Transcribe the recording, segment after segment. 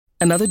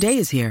Another day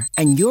is here,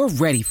 and you're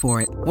ready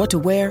for it. What to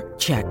wear?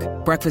 Check.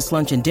 Breakfast,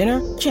 lunch, and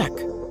dinner? Check.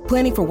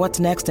 Planning for what's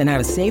next and how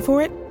to save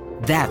for it?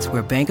 That's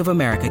where Bank of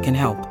America can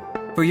help.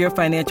 For your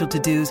financial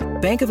to-dos,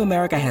 Bank of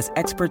America has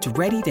experts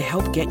ready to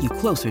help get you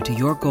closer to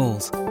your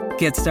goals.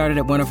 Get started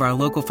at one of our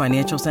local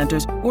financial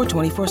centers or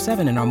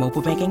 24/7 in our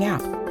mobile banking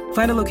app.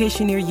 Find a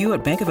location near you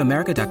at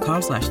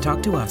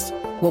bankofamerica.com/talktous.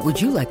 What would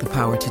you like the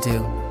power to do?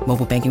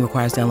 Mobile banking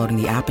requires downloading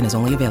the app and is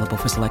only available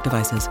for select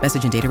devices.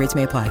 Message and data rates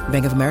may apply.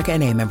 Bank of America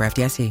N.A., member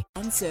FDIC.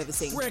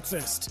 Servicing.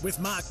 Breakfast with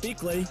Mark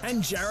Bickley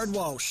and Jared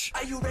Walsh.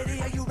 Are you ready?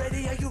 Are you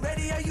ready? Are you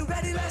ready? Are you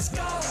ready? Let's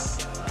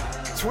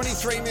go!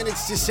 23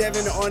 minutes to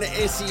 7 on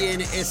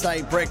SEN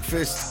SA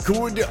Breakfast.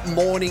 Good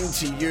morning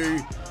to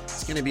you.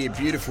 It's going to be a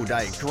beautiful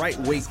day. Great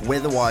week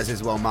weather-wise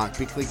as well, Mark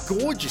Bickley.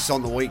 Gorgeous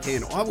on the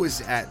weekend. I was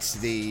at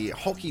the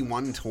Hockey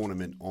One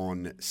tournament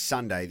on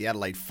Sunday, the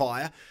Adelaide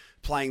Fire,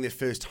 playing their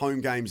first home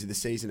games of the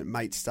season at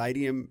Mate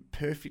Stadium.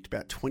 Perfect,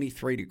 about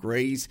 23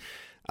 degrees.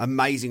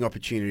 Amazing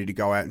opportunity to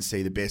go out and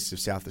see the best of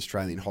South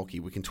Australian hockey.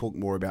 We can talk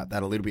more about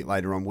that a little bit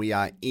later on. We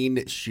are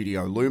in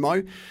Studio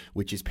Lumo,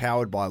 which is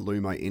powered by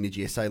Lumo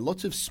Energy SA.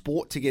 Lots of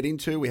sport to get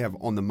into. We have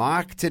On the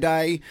Mark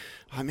today.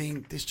 I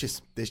mean, there's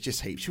just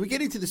heaps. Should we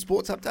get into the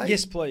sports update?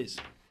 Yes, please.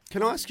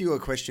 Can I ask you a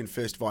question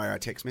first via our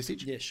text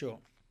message? Yeah, sure.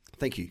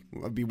 Thank you.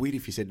 It'd be weird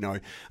if you said no.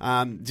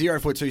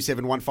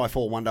 0427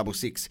 154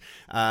 166.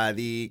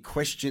 The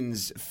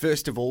questions,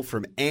 first of all,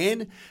 from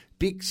Anne.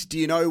 Bicks, do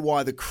you know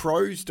why the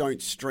Crows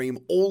don't stream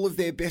all of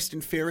their best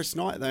and fairest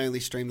night? They only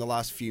stream the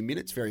last few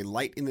minutes, very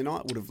late in the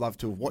night. Would have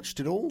loved to have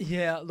watched it all.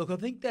 Yeah, look, I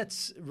think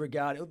that's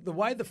regarding the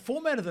way the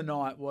format of the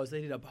night was.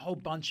 They did a whole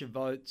bunch of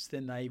votes.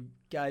 Then they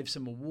gave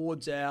some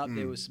awards out.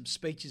 There was some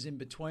speeches in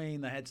between.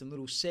 They had some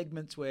little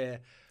segments where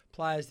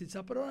players did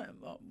stuff. But I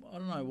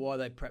don't know why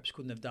they perhaps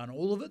couldn't have done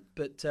all of it.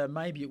 But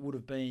maybe it would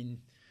have been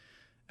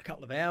a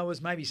couple of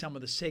hours. Maybe some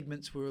of the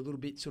segments were a little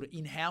bit sort of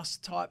in-house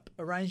type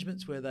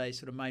arrangements where they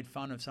sort of made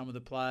fun of some of the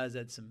players. They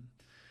had some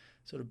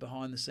sort of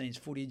behind-the-scenes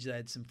footage. They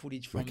had some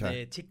footage from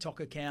their TikTok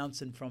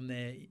accounts and from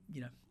their,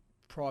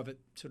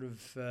 private sort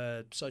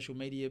of social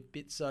media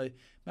bits. So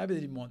maybe they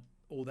didn't want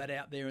all that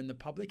out there in the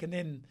public. And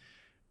then,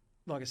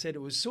 like I said, it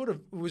was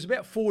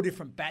about 4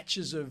 different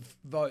batches of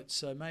votes.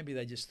 So maybe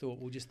they just thought,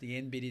 well, just the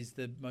end bit is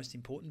the most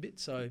important bit.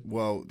 So,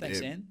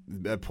 thanks, Anne.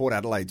 Port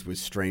Adelaide's was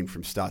streamed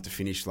from start to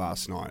finish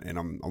last night, and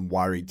I'm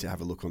worried to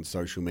have a look on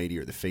social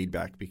media at the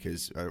feedback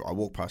because I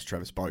walked past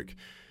Travis Boak,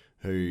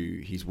 who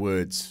his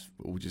words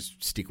will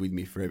just stick with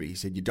me forever. He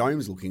said, your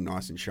dome's looking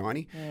nice and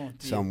shiny.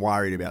 So I'm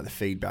worried about the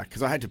feedback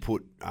because I had to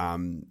put,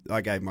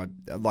 I gave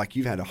like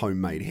you've had a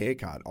homemade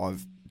haircut.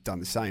 I've done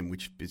the same,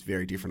 which is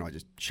very different. I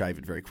just shave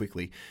it very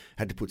quickly.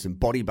 Had to put some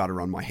body butter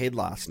on my head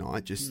last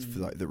night just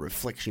for the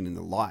reflection in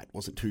the light.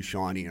 Wasn't too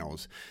shiny, and I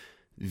was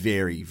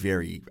very,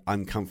 very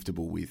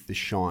uncomfortable with the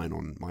shine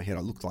on my head.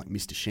 I looked like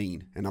Mr.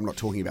 Sheen, and I'm not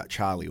talking about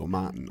Charlie or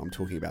Martin. I'm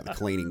talking about the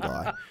cleaning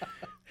guy.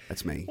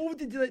 That's me. Or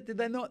did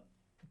they not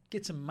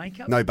get some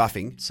makeup? No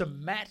buffing.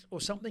 Some matte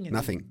or something? And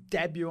nothing.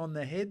 Dab you on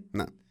the head?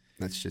 No.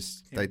 That's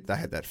just, they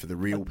had that for the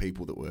real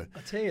people that were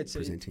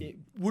presenting. It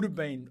would have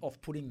been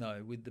off-putting,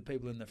 though, with the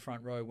people in the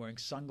front row wearing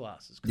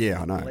sunglasses.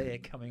 Yeah, I know. Glare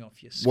coming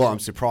off your skull. Well, I'm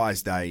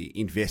surprised they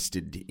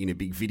invested in a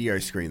big video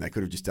screen. They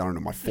could have just done it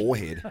on my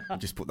forehead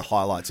and just put the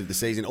highlights of the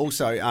season.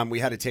 Also,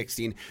 we had a text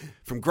in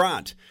from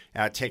Grant.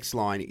 Our text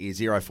line is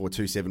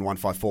 0427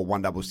 154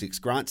 166.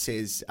 Grant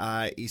says,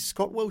 is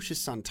Scott Welsh's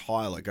son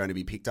Tyler going to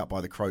be picked up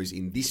by the Crows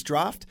in this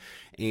draft?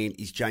 And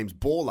is James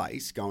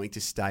Borlase going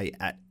to stay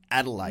at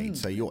Adelaide?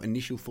 So your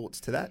initial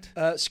thoughts to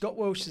that? Scott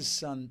Welsh's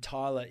son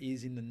Tyler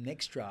is in the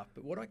next draft,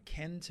 but what I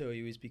can tell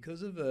you is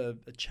because of a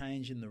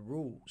change in the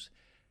rules,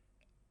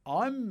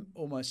 I'm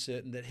almost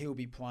certain that he'll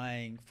be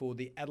playing for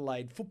the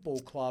Adelaide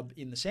Football Club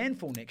in the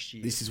Sandful next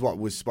year. This is what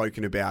was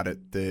spoken about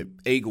at the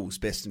Eagles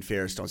Best and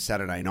Fairest on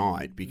Saturday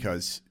night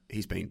because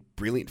he's been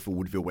brilliant for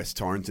Woodville West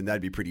Torrens, and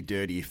that'd be pretty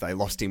dirty if they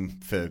lost him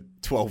for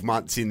 12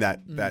 months in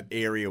that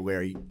area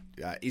where he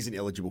isn't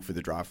eligible for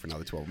the draft for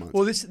another 12 months.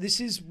 Well, this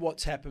is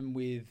what's happened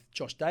with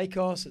Josh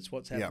Dacos. It's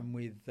what's happened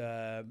with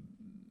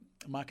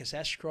Marcus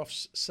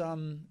Ashcroft's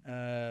son,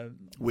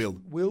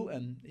 Will,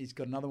 and he's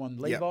got another one,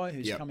 Levi,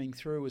 who's coming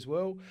through as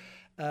well.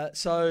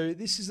 So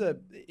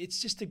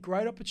it's just a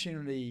great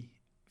opportunity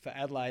for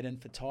Adelaide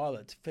and for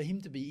Tyler for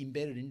him to be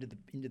embedded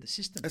into the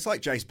system. It's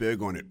like Jace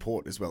Burgoyne at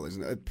Port as well,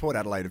 isn't it? Port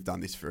Adelaide have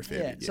done this for a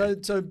fair bit. Yeah.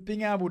 So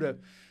being able to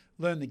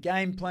learn the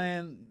game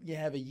plan, you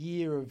have a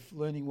year of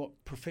learning what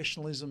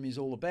professionalism is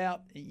all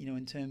about,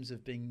 in terms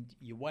of being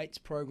your weights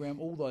program,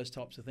 all those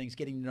types of things,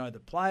 getting to know the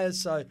players.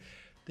 So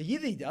the year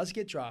that he does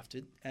get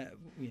drafted,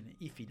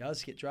 if he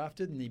does get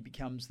drafted and he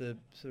becomes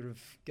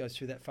goes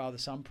through that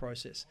father-son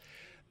process,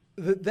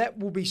 that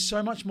will be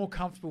so much more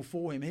comfortable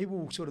for him. He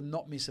will sort of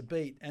not miss a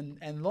beat.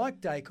 And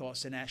like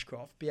Dacos and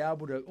Ashcroft, be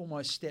able to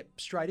almost step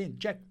straight in.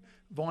 Jack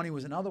Viney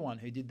was another one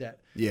who did that.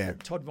 Yeah.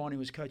 Todd Viney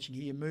was coaching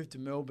here, moved to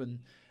Melbourne,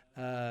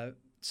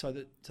 so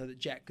that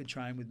Jack could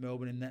train with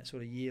Melbourne in that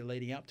sort of year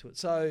leading up to it.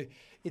 So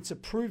it's a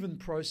proven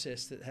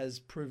process that has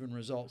proven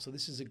results. So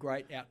this is a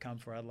great outcome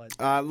for Adelaide.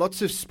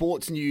 Lots of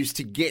sports news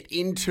to get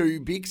into.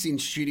 Bicks in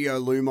Studio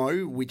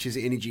Lumo, which is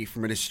energy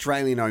from an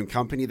Australian-owned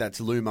company.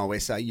 That's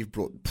Lumo SA. You've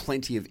brought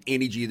plenty of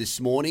energy this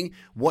morning.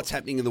 What's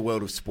happening in the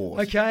world of sport?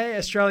 Okay,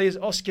 Australia's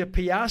Oscar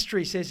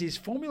Piastri says his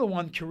Formula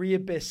One career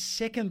best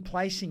second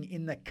placing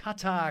in the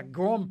Qatar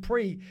Grand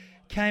Prix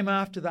came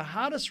after the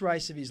hardest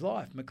race of his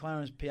life.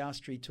 McLaren's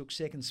Piastri took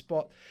second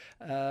spot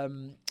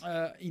in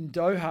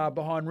Doha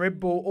behind Red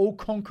Bull,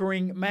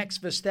 all-conquering Max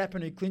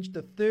Verstappen, who clinched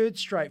the third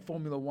straight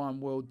Formula One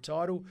world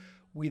title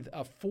with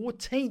a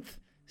 14th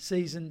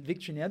season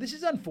victory. Now, this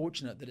is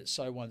unfortunate that it's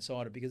so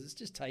one-sided because it's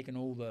just taken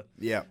all the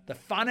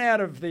fun out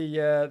of the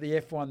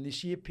F1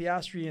 this year.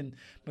 Piastri and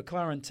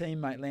McLaren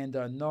teammate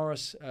Lando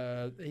Norris,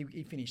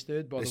 he finished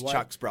third, by the way.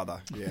 Chuck's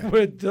brother. Yeah.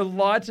 Were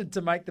delighted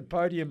to make the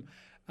podium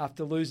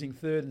after losing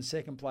third and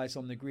second place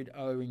on the grid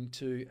owing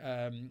to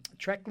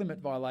track limit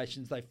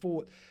violations. They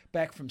fought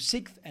back from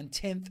 6th and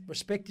 10th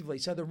respectively.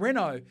 So the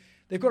Renault,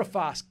 they've got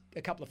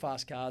a couple of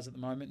fast cars at the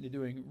moment. They're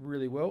doing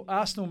really well.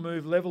 Arsenal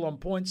move level on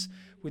points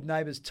with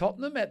neighbours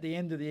Tottenham at the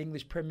end of the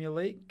English Premier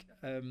League.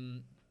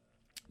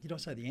 Did I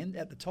say the end?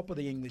 At the top of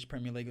the English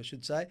Premier League, I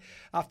should say.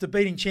 After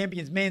beating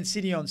champions Man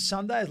City on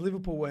Sunday, as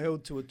Liverpool were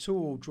held to a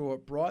 2-2 draw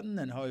at Brighton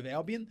and Hove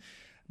Albion.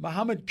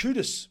 Mohamed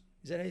Kudus,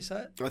 is that how you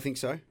say it? I think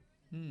so.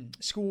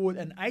 Scored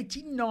an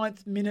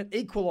 89th minute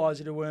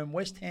equaliser to earn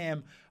West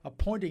Ham a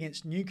point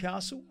against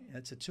Newcastle.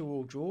 That's a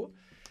 2-2 draw.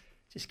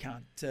 Just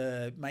can't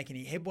make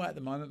any headway at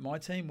the moment, my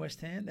team,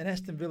 West Ham. Then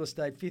Aston Villa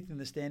stayed 5th in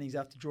the standings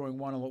after drawing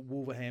 1-1 at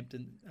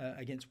Wolverhampton,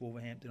 against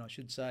Wolverhampton, I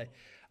should say.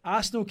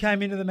 Arsenal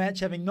came into the match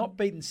having not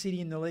beaten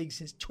City in the league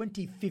since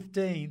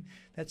 2015.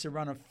 That's a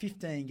run of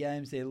 15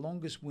 games, their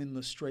longest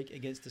winless streak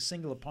against a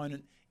single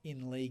opponent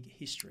in league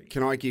history.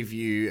 Can I give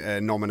you a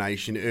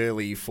nomination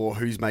early for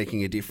who's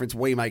making a difference?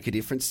 We make a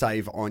difference.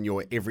 Save on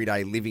your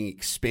everyday living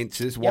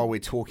expenses. While we're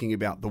talking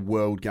about the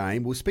World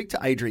Game, we'll speak to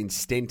Adrian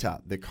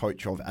Stenter, the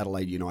coach of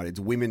Adelaide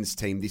United's women's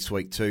team this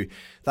week too.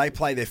 They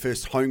play their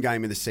first home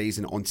game of the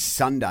season on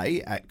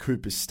Sunday at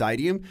Cooper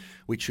Stadium,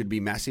 which should be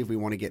massive. We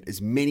want to get as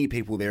many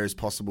people there as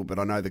possible, but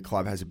I know the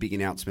club has a big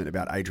announcement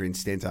about Adrian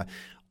Stenter.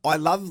 I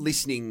love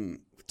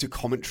listening to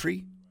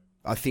commentary.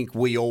 I think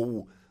we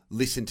all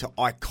listen to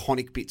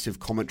iconic bits of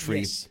commentary.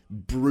 Yes.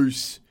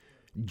 Bruce,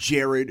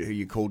 Jared, who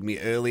you called me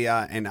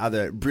earlier, and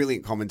other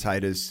brilliant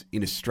commentators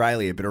in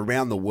Australia, but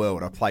around the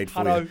world. I played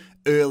for you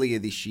earlier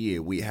this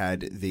year. We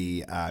had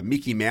the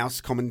Mickey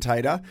Mouse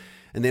commentator,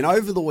 and then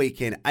over the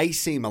weekend,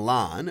 AC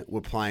Milan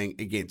were playing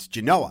against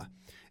Genoa.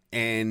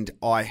 And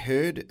I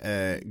heard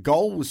a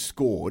goal was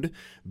scored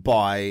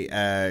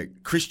by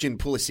Christian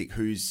Pulisic,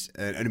 who's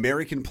an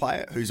American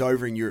player who's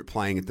over in Europe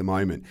playing at the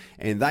moment.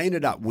 And they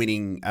ended up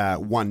winning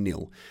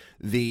 1-0.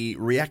 The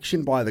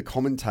reaction by the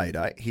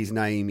commentator, his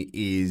name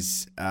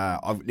is,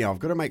 I've got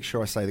to make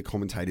sure I say the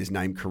commentator's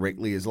name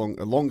correctly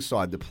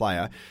alongside the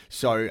player.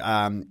 So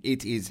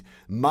it is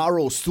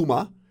Maro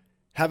Suma.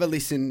 Have a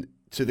listen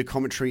to the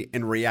commentary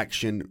and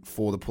reaction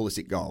for the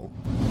Pulisic goal.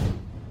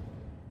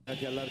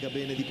 Che allarga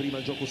bene di prima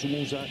il gioco su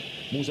Musa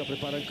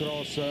prepara il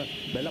cross,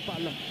 bella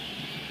palla,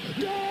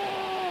 gol!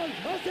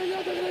 Ha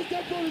segnato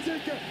Christian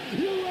Pulisic,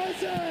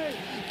 USA,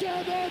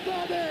 come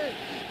on baby,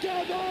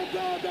 come on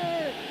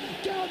baby,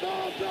 come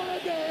on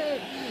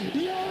baby,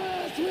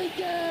 yes we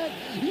can,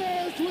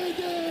 yes we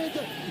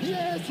did,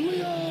 yes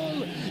we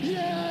all,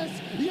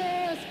 yes,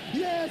 yes,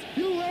 yes,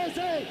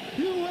 USA,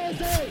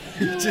 USA,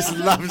 He just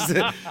loves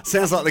it.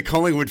 Sounds like the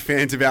Collingwood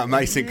fans about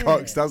Mason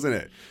Cox, doesn't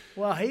it?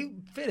 Well,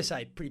 fair to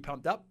say, pretty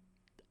pumped up.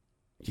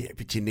 Yeah,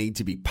 but you need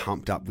to be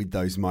pumped up with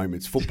those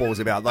moments. Football's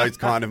about those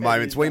kind of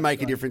moments. We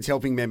make a difference,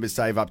 helping members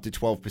save up to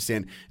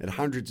 12% at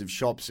hundreds of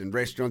shops and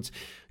restaurants.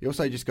 You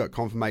also just got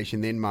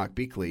confirmation then, Mark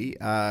Bickley.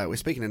 We're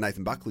speaking to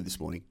Nathan Buckley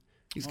this morning.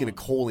 He's going to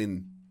call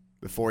in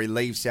before he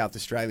leaves South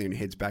Australia and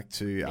heads back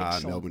to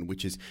Melbourne,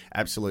 which is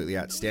absolutely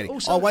outstanding.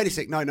 Also, wait a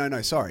sec.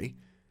 No, sorry.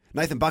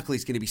 Nathan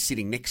Buckley's going to be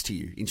sitting next to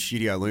you in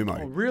Studio Lumo.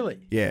 Oh,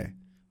 really? Yeah.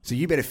 So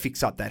you better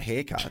fix up that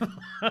haircut.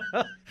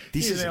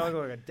 This is like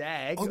a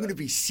dag. I'm going to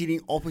be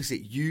sitting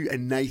opposite you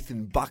and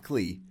Nathan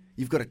Buckley.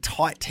 You've got a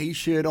tight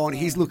T-shirt on.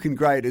 He's looking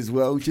great as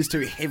well. Just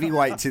too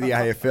heavyweight to the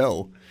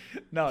AFL.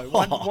 No,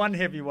 one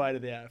heavyweight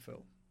of the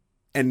AFL.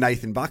 And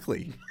Nathan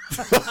Buckley.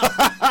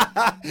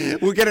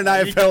 We'll get an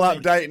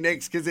AFL update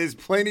next because there's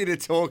plenty to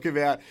talk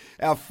about.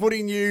 Our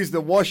footy news,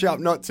 the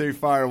wash-up not too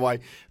far away,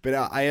 but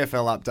our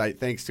AFL update,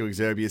 thanks to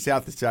Exerbia,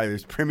 South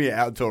Australia's premier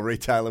outdoor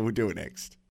retailer. We'll do it next.